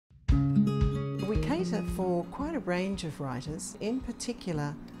We cater for quite a range of writers. In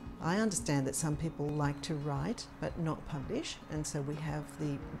particular, I understand that some people like to write but not publish, and so we have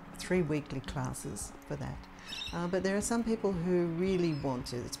the 3 weekly classes for that. But there are some people who really want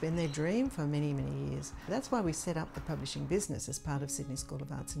to. It's been their dream for many, many years. That's why we set up the publishing business as part of Sydney School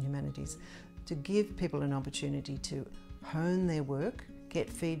of Arts and Humanities, to give people an opportunity to hone their work, get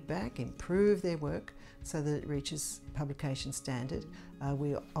feedback, improve their work so that it reaches publication standard.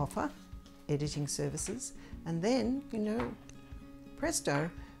 We offer editing services, and then, you know, presto,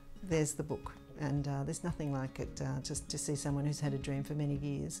 there's the book. And there's nothing like it, just to see someone who's had a dream for many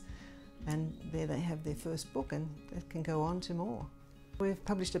years, and there they have their first book, and it can go on to more. We've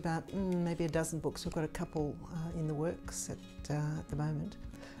published about maybe a dozen books. We've got a couple in the works at the moment.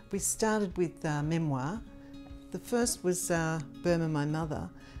 We started with memoir. The first was Burma, My Mother,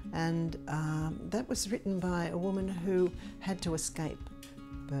 and that was written by a woman who had to escape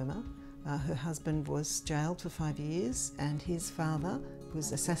Burma. Her husband was jailed for 5 years, and his father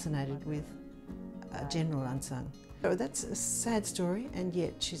was assassinated with General Unsung. So that's a sad story, and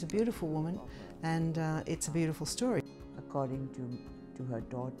yet she's a beautiful woman, and it's a beautiful story. According to her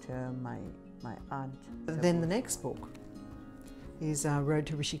daughter, my aunt. Then the next book is Road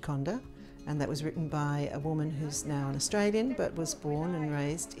to Rishikonda, and that was written by a woman who's now an Australian but was born and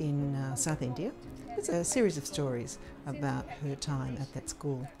raised in South India. It's a series of stories about her time at that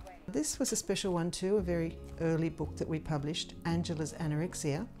school. This was a special one too, a very early book that we published, Angela's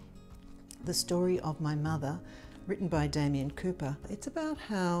Anorexia, the story of my mother, written by Damien Cooper. It's about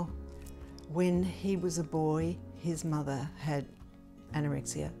how when he was a boy, his mother had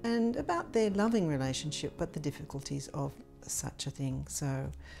anorexia, and about their loving relationship but the difficulties of such a thing. So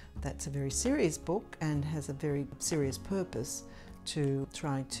that's a very serious book and has a very serious purpose to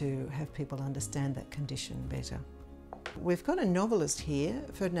try to have people understand that condition better. We've got a novelist here,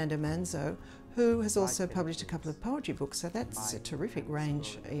 Ferdinando Manzo, who has also published a couple of poetry books, so that's a terrific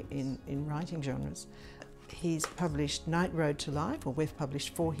range in writing genres. He's published Night Road to Life, or we've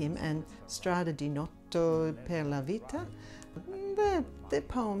published for him, and Strada di Notte per la Vita. They're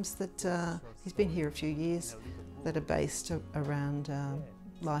poems that he's been here a few years that are based around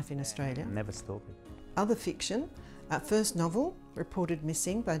life in Australia. Never stop it. Other fiction, first novel, Reported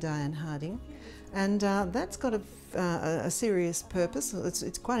Missing by Diane Harding, and that's got a serious purpose.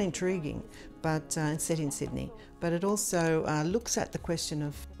 It's quite intriguing, but it's set in Sydney. But it also looks at the question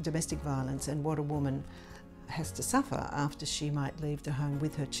of domestic violence and what a woman has to suffer after she might leave the home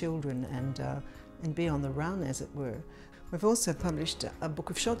with her children and be on the run, as it were. We've also published a book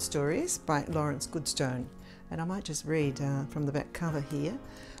of short stories by Lawrence Goodstone, and I might just read from the back cover here.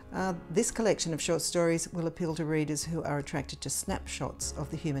 This collection of short stories will appeal to readers who are attracted to snapshots of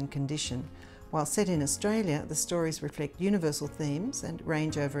the human condition. While set in Australia, the stories reflect universal themes and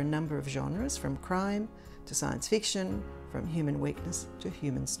range over a number of genres, from crime to science fiction, from human weakness to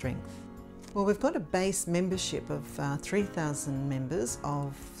human strength. Well, we've got a base membership of 3,000 members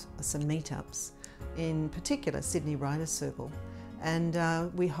of some meetups, in particular Sydney Writers' Circle. And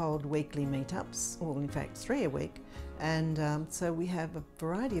we hold weekly meetups, or in fact 3 a week. And so we have a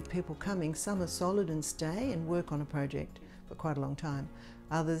variety of people coming. Some are solid and stay and work on a project for quite a long time.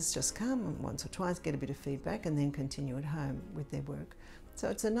 Others just come once or twice, get a bit of feedback, and then continue at home with their work. So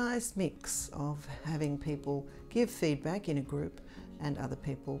it's a nice mix of having people give feedback in a group and other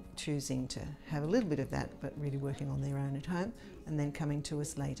people choosing to have a little bit of that but really working on their own at home, and then coming to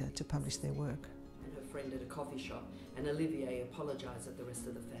us later to publish their work. And her friend at a coffee shop, and Olivier apologised that the rest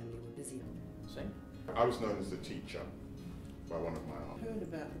of the family were busy. See? I was known as the teacher by one of my aunts. Heard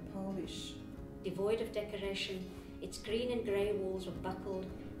about the Polish. Devoid of decoration, its green and grey walls were buckled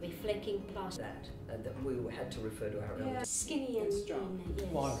with flecking plaster. And that we had to refer to our elders. Skinny and strong. Yes.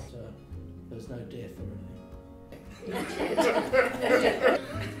 Why there's no death or anything?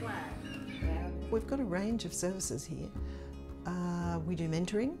 We've got a range of services here. We do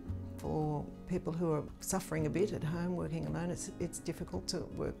mentoring for people who are suffering a bit at home, working alone. It's difficult to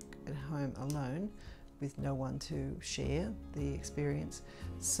work at home alone with no one to share the experience.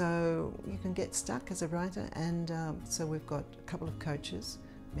 So you can get stuck as a writer, and so we've got a couple of coaches,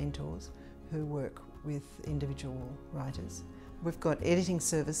 mentors, who work with individual writers. We've got editing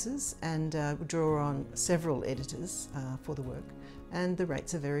services, and we draw on several editors for the work, and the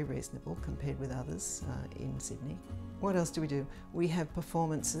rates are very reasonable compared with others in Sydney. What else do? We have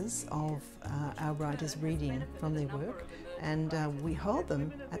performances of our writers reading from their work, and we hold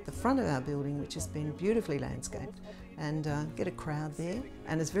them at the front of our building, which has been beautifully landscaped, and get a crowd there,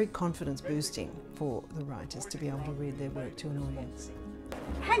 and it's very confidence boosting for the writers to be able to read their work to an audience.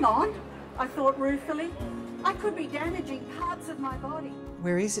 Hang on, I thought ruefully. I could be damaging parts of my body.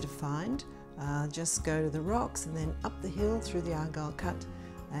 We're easy to find. Just go to the rocks and then up the hill through the Argyle Cut,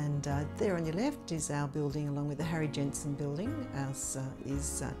 and there on your left is our building along with the Harry Jensen building. Ours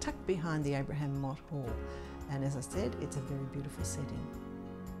is tucked behind the Abraham Mott Hall, and as I said, it's a very beautiful setting.